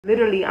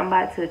Literally, I'm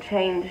about to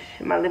change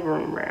my living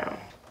room around.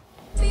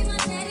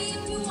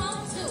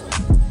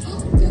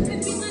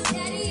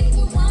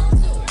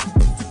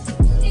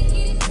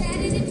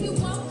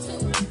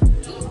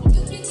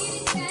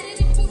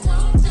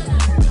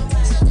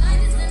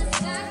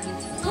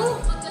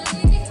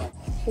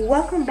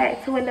 Welcome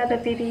back to another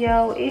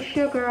video. It's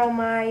your girl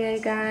Maya,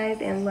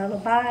 guys, and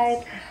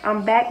Lullabies.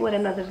 I'm back with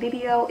another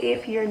video.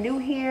 If you're new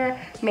here,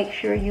 make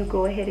sure you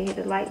go ahead and hit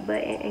the like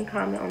button and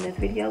comment on this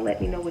video.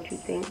 Let me know what you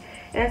think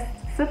and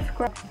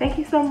subscribe. Thank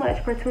you so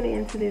much for tuning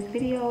into this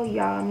video,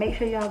 y'all. Make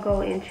sure y'all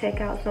go and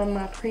check out some of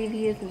my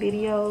previous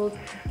videos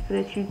so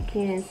that you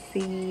can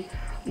see,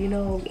 you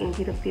know, and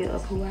get a feel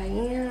of who I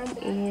am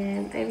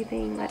and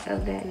everything like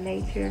of that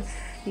nature.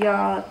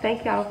 Y'all,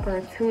 thank y'all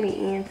for tuning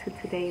in to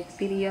today's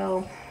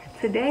video.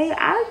 Today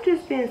I've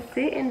just been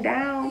sitting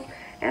down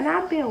and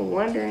I've been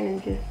wondering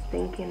and just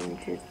thinking and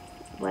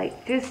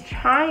just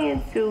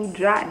trying to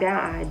jot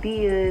down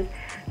ideas,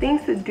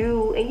 things to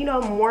do, and you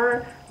know,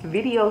 more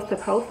videos to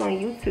post on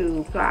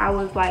YouTube. So I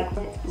was like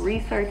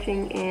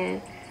researching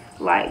and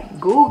like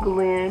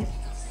Googling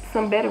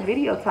some better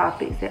video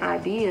topics and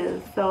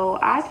ideas. So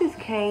I just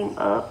came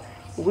up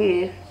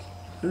with,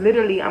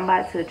 literally, I'm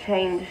about to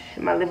change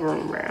my living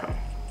room around.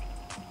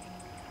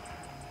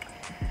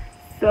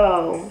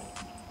 So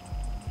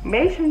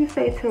make sure you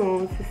stay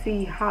tuned to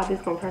see how this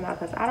gonna turn out,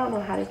 because I don't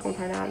know how this gonna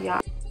turn out, y'all.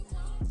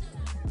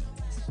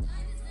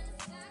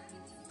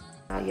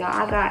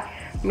 I got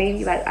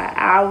maybe like an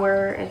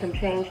hour and some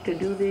change to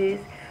do this,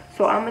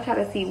 so I'm gonna try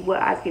to see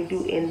what I can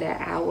do in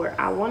that hour.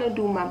 I want to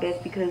do my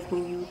best, because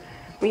when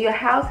your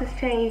house is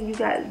changed,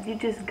 you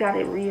just got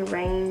it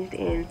rearranged,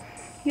 and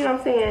you know what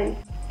I'm saying,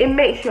 it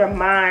makes your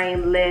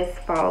mind less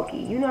foggy.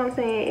 You know what I'm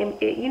saying?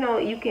 You know,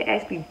 you can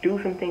actually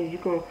do some things. You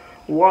can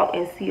walk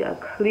and see a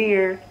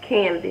clear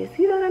canvas.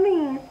 You know what I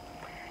mean?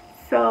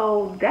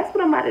 So that's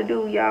what I'm about to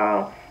do,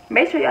 y'all.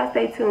 Make sure y'all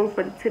stay tuned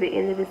to the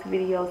end of this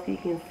video so you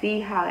can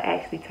see how it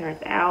actually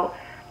turns out.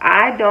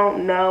 I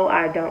don't know,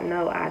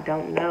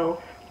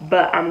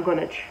 but I'm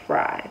gonna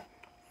try.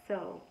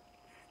 So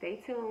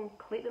stay tuned,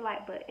 click the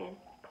like button,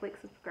 click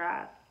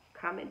subscribe,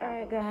 comment down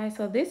below. Alright guys,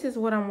 so this is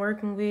what I'm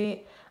working with.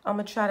 I'm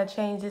gonna try to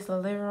change this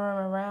living room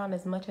around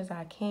as much as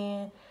I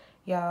can.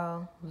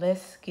 Y'all,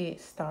 let's get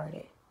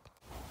started.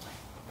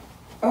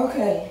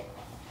 Okay,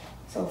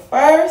 so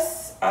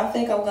first I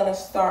think I'm gonna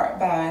start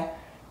by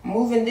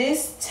moving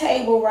this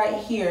table right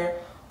here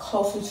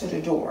closer to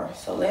the door.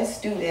 So let's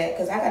do that,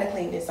 because I gotta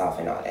clean this off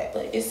and all that,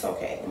 but it's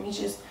okay. Let me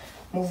just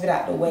move it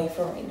out the way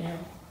for right now.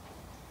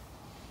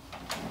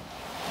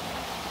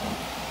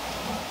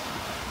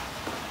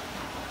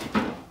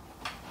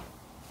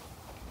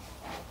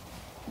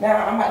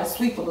 Now I'm about to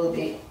sweep a little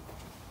bit.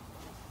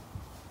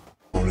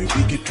 Only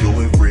we could do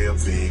it real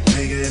big,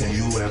 bigger than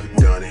you ever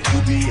done it.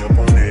 You be up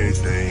on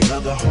everything,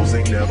 other hoes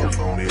ain't never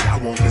on it. I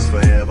want this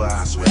forever,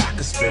 I swear I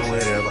could spend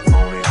whatever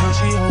on it. When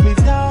she hold me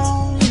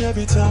down,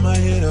 every time I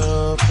hit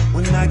up.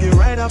 When I get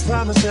right, I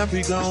promise that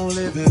we gon'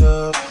 live it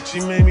up. She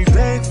made me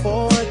beg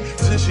for it,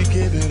 till she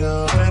give it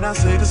up. And I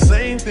say the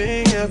same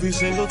thing every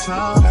single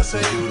time. I say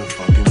you the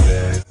fucking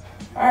best.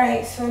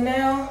 Alright, so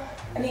now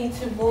I need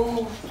to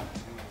move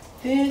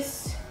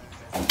this.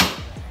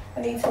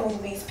 I need to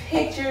move these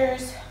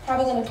pictures.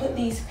 Probably gonna put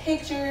these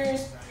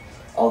pictures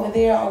over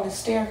there on the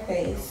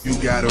staircase. You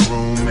got a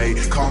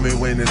roommate, call me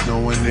when there's no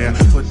one there.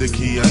 Put the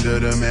key under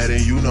the mat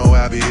and you know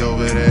I'll be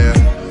over there.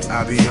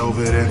 I'll be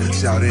over there,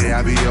 shout it,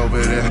 I'll be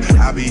over there.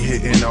 I'll be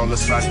hitting all the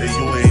spots that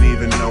you ain't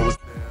even know.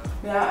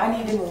 Now I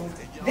need to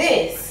move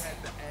this.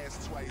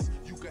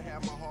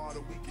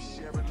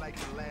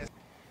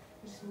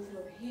 Just move it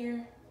over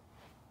here.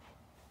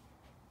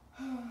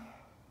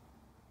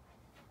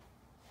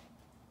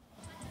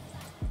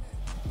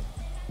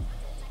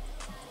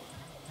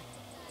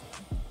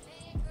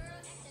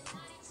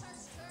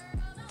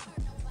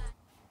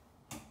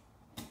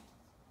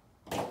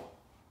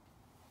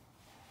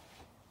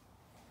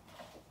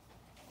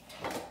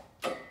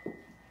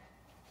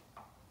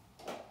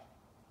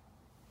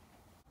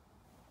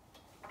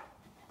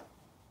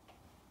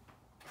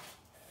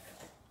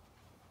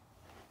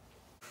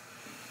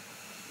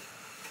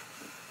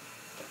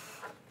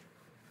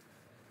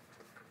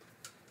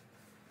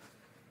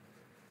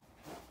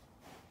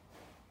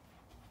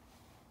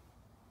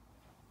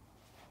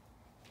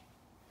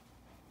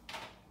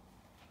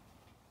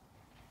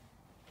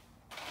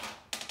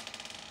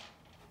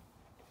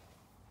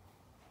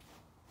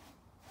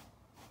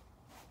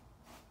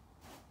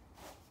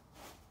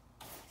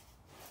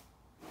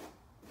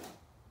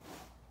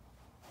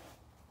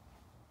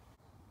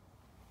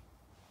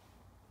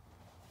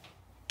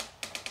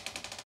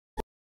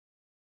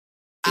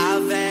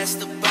 I've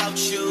asked about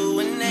you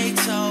and they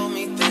told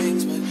me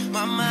things, but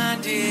my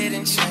mind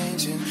didn't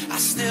change and I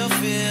still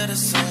feel the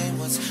same.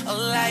 What's a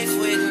life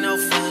with no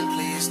fun?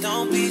 Please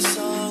don't be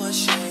so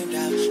ashamed.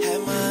 I've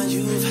had mine,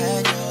 you've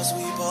had yours,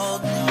 we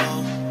both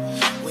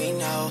know. We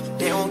know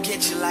They won't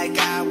get you like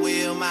I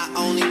will. My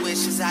only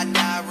wish is I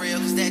die real,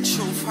 cause that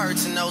truth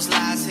hurts and those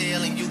lies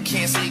heal. And you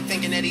can't sleep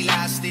thinking that he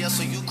lies still,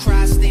 so you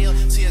cry still.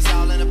 Tears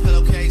all in a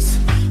pillowcase.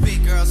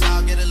 Big girls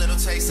all get a little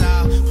taste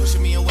out,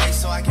 pushing me away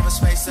so I give her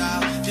space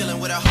out. Dealing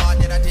with a heart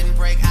that I didn't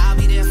break. I'll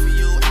be there for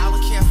you, I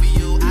would care for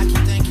you. I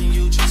keep thinking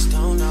you just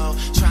don't know.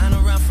 Trying to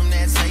run from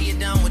that, say you're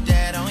done with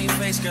that. On your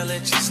face, girl,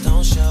 it just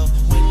don't show.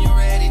 When you're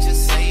ready,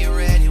 just say you're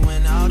ready.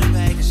 When all the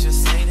baggage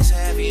just ain't as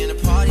heavy and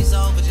the party's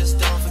over, just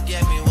don't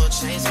forget me. We'll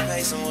change the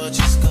pace and we'll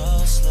just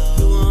go slow.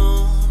 You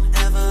won't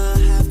ever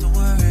have to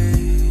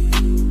worry.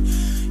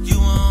 You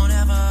won't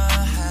ever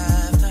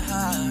have to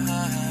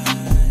hide.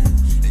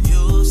 And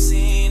you've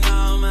seen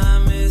all my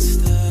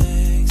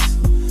mistakes,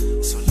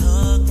 so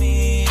look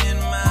me in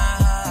my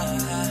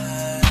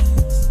eyes.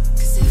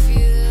 Cause if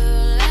you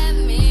let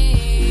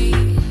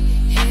me,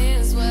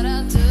 here's what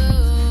I'll do.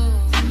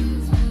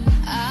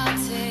 I'll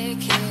take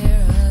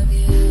care of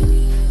you.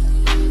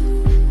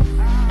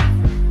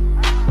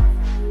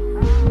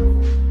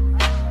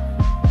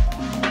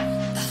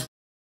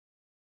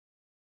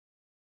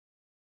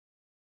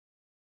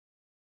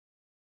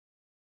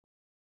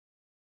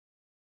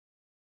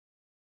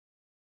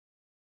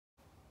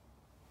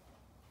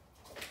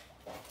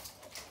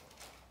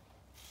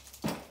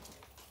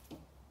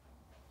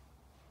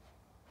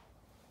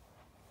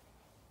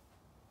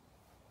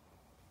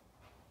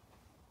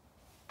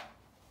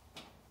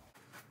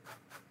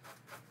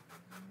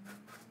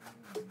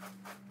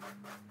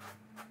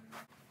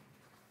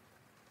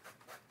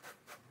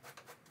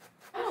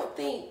 I don't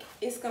think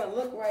it's gonna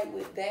look right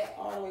with that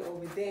all the way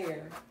over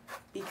there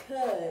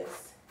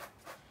because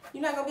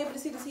you're not gonna be able to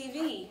see the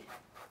TV.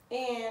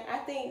 And I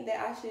think that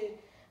I should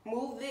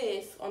move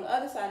this on the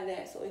other side of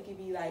that so it can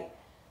be like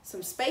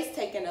some space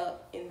taken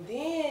up, and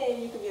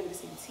then you can be able to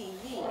see the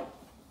TV.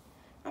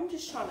 I'm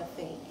just trying to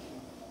think.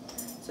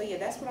 So yeah,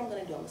 that's what I'm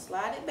gonna do. I'm gonna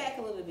slide it back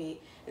a little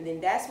bit, and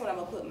then that's when I'm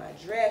gonna put my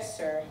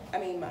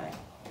my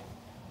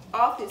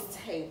office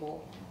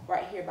table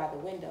right here by the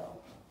window.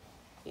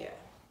 Yeah.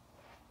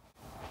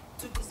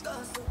 To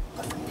discuss, cause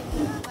I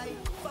think I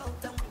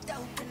found out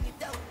without any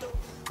doubt.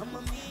 I'm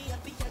a me, I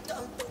be a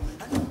dog.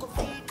 I don't go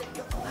feed the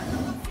girl, I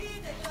don't go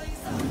feed the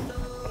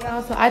girl.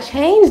 Y'all, so I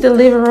changed the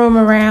living room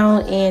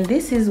around, and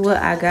this is what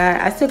I got.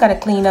 I still got to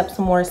clean up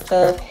some more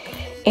stuff,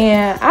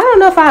 and I don't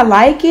know if I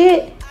like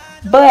it,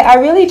 but I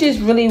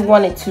really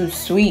wanted to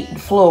sweep the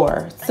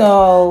floor,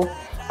 so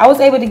I was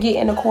able to get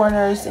in the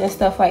corners and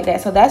stuff like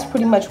that. So that's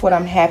pretty much what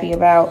I'm happy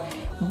about.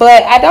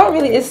 But I don't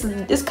really,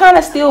 it's kind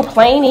of still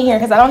plain in here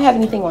because I don't have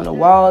anything on the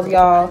walls,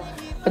 y'all.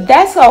 But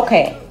that's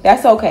okay.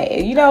 That's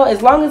okay. You know,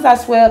 as long as I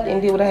swept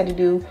and did what I had to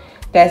do,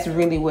 that's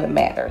really what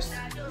matters.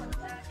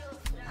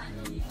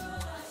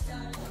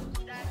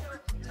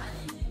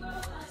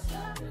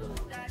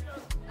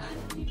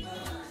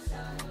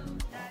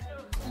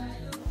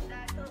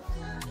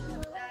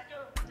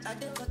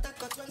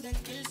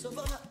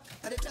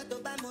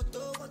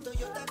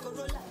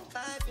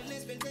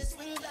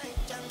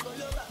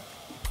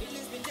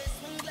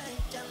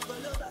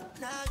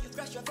 Now you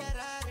crash your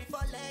Ferrari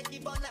for leggy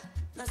bona.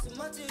 Now so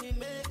much you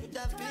make you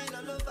have been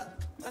all over.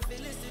 My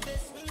feelings today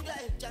swing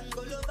like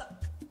Django Lover.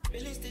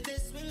 Feelings today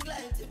swing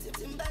like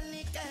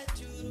Timbani at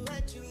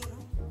you.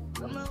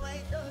 Come on,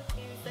 why don't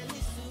you feel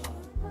soon?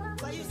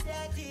 Why you say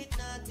I did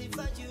nothing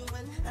for you?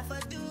 And if I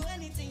do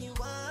anything you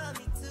want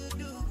me to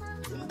do,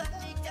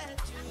 Timbani at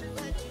you.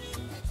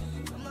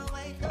 Come on,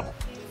 why don't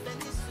you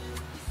feel soon?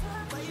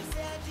 Why you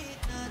say I did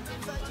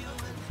nothing for you?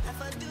 And if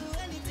I do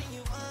anything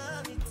you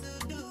want me to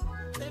do,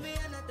 maybe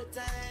another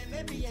time,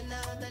 maybe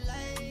another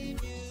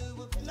life, you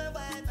will be my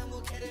wife and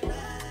we'll get it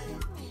right.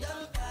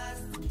 Young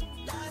past,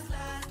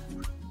 last.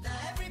 Now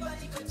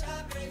everybody go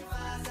job breakfast. I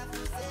have to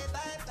say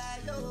bye-bye,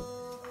 yo.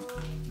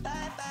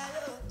 Bye-bye,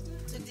 yo.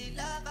 To the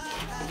love of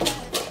my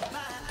life,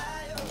 my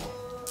yo.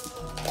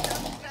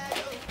 Don't cry,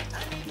 yo. I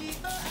need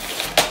people,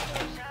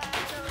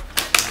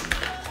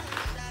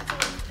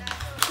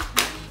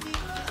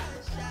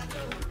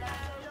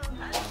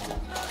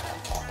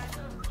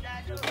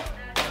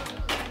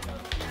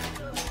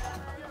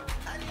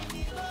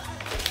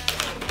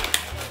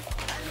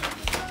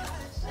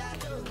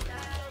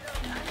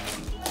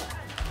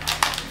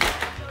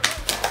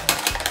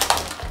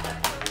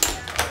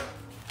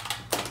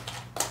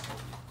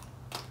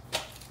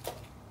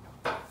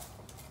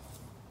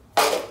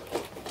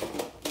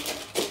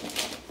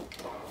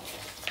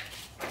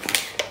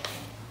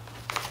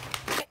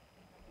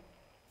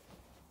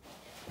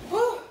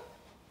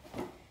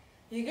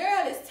 Your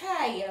girl is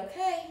tired,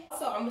 okay?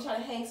 So I'm gonna try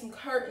to hang some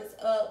curtains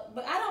up,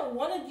 but I don't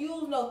want to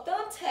use no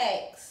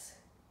thumbtacks.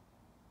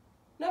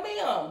 No,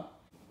 ma'am.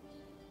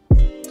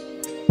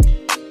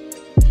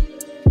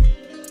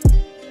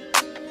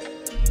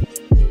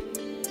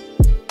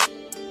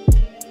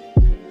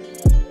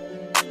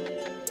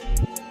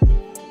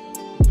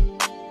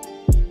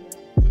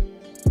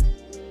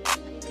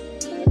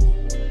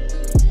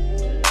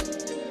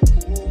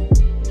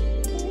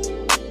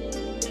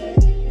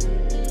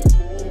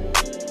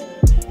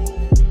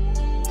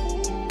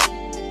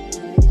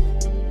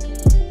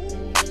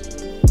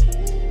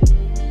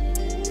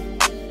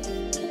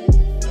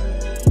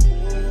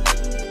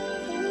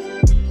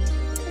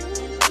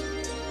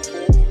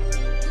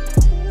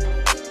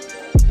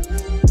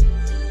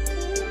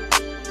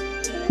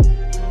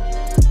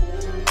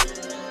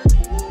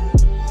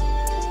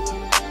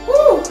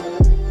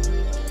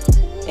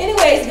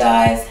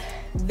 guys,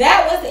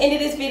 that was the end of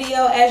this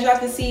video. As y'all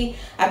can see,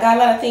 I got a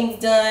lot of things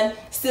done.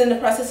 Still in the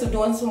process of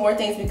doing some more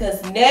things because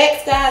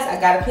next, guys,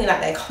 I gotta clean out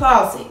that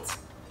closet.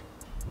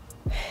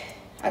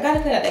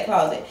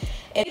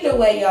 And either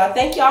way, y'all,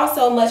 thank y'all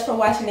so much for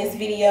watching this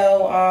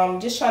video.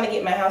 Just trying to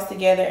get my house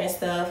together and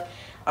stuff.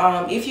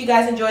 If you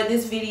guys enjoyed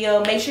this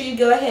video, make sure you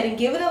go ahead and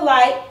give it a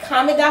like,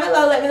 comment down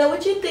below, let me know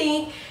what you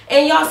think,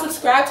 and y'all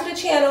subscribe to the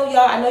channel.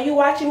 Y'all, I know you're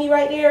watching me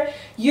right there.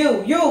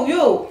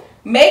 You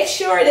make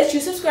sure that you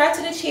subscribe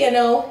to the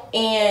channel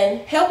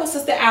and help a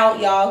sister out,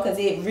 y'all, because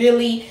it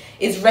really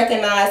is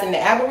recognized in the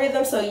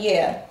algorithm. So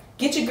yeah,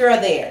 get your girl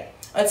there.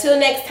 Until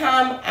next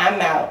time, I'm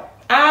out.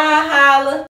 I holla.